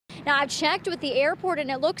Now, I've checked with the airport,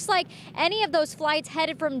 and it looks like any of those flights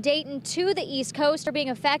headed from Dayton to the East Coast are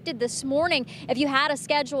being affected this morning. If you had a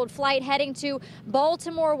scheduled flight heading to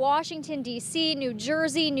Baltimore, Washington, D.C., New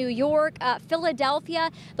Jersey, New York,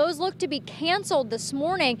 Philadelphia, those look to be canceled this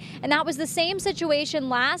morning. And that was the same situation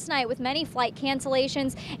last night with many flight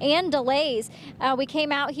cancellations and delays. We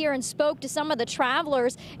came out here and spoke to some of the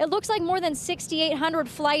travelers. It looks like more than 6,800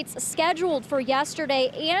 flights scheduled for yesterday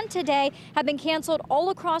and today have been canceled all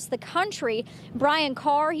across the country. Brian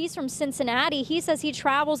Carr, he's from Cincinnati. He says he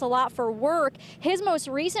travels a lot for work. His most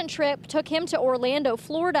recent trip took him to Orlando,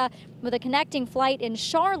 Florida, with a connecting flight in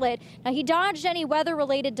Charlotte. Now, he dodged any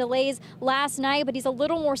weather-related delays last night, but he's a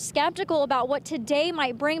little more skeptical about what today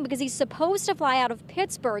might bring because he's supposed to fly out of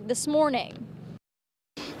Pittsburgh this morning.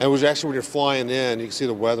 And it was actually, when you're flying in, you can see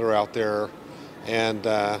the weather out there, and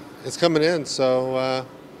it's coming in, so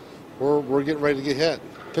we're getting ready to get hit.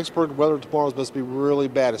 Pittsburgh weather tomorrow is supposed to be really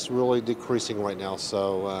bad. It's really decreasing right now,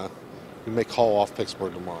 so we may call off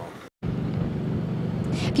Pittsburgh tomorrow.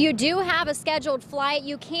 If you do have a scheduled flight,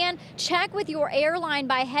 you can check with your airline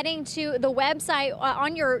by heading to the website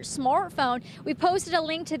on your smartphone. We posted a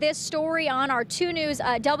link to this story on our 2 News,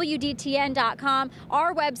 WDTN.com,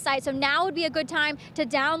 our website. So now would be a good time to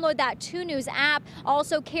download that 2 News app.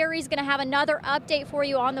 Also, Carrie's going to have another update for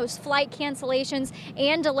you on those flight cancellations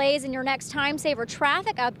and delays in your next time saver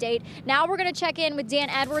traffic update. Now we're going to check in with Dan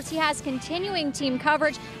Edwards. He has continuing team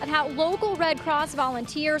coverage of how local Red Cross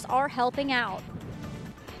volunteers are helping out.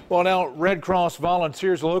 Well, now Red Cross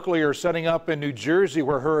volunteers locally are setting up in New Jersey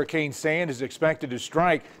where Hurricane Sandy is expected to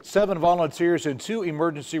strike. 7 volunteers and 2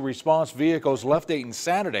 emergency response vehicles left Dayton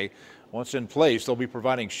Saturday. Once in place, they'll be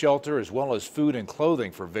providing shelter as well as food and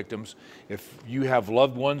clothing for victims. If you have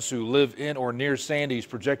loved ones who live in or near Sandy's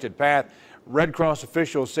projected path, Red Cross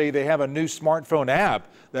officials say they have a new smartphone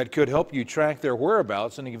app that could help you track their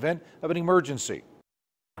whereabouts in the event of an emergency.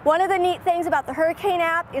 One of the neat things about the Hurricane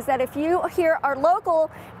app is that if you here are local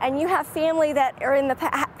and you have family that are in the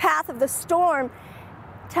path of the storm,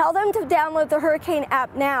 tell them to download the Hurricane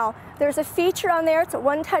app now. There's a feature on there, it's a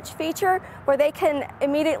one-touch feature, where they can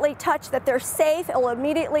immediately touch that they're safe. It will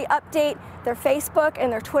immediately update their Facebook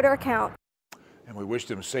and their Twitter account. And we wish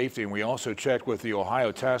them safety. And we also checked with the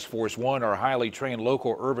Ohio Task Force 1, our highly trained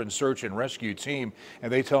local urban search and rescue team,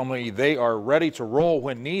 and they tell me they are ready to roll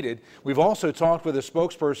when needed. We've also talked with a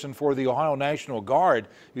spokesperson for the Ohio National Guard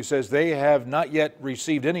who says they have not yet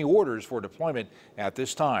received any orders for deployment at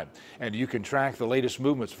this time. And you can track the latest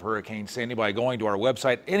movements of Hurricane Sandy by going to our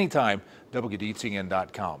website anytime,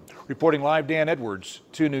 WDTN.com. Reporting live, Dan Edwards,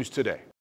 2 News Today.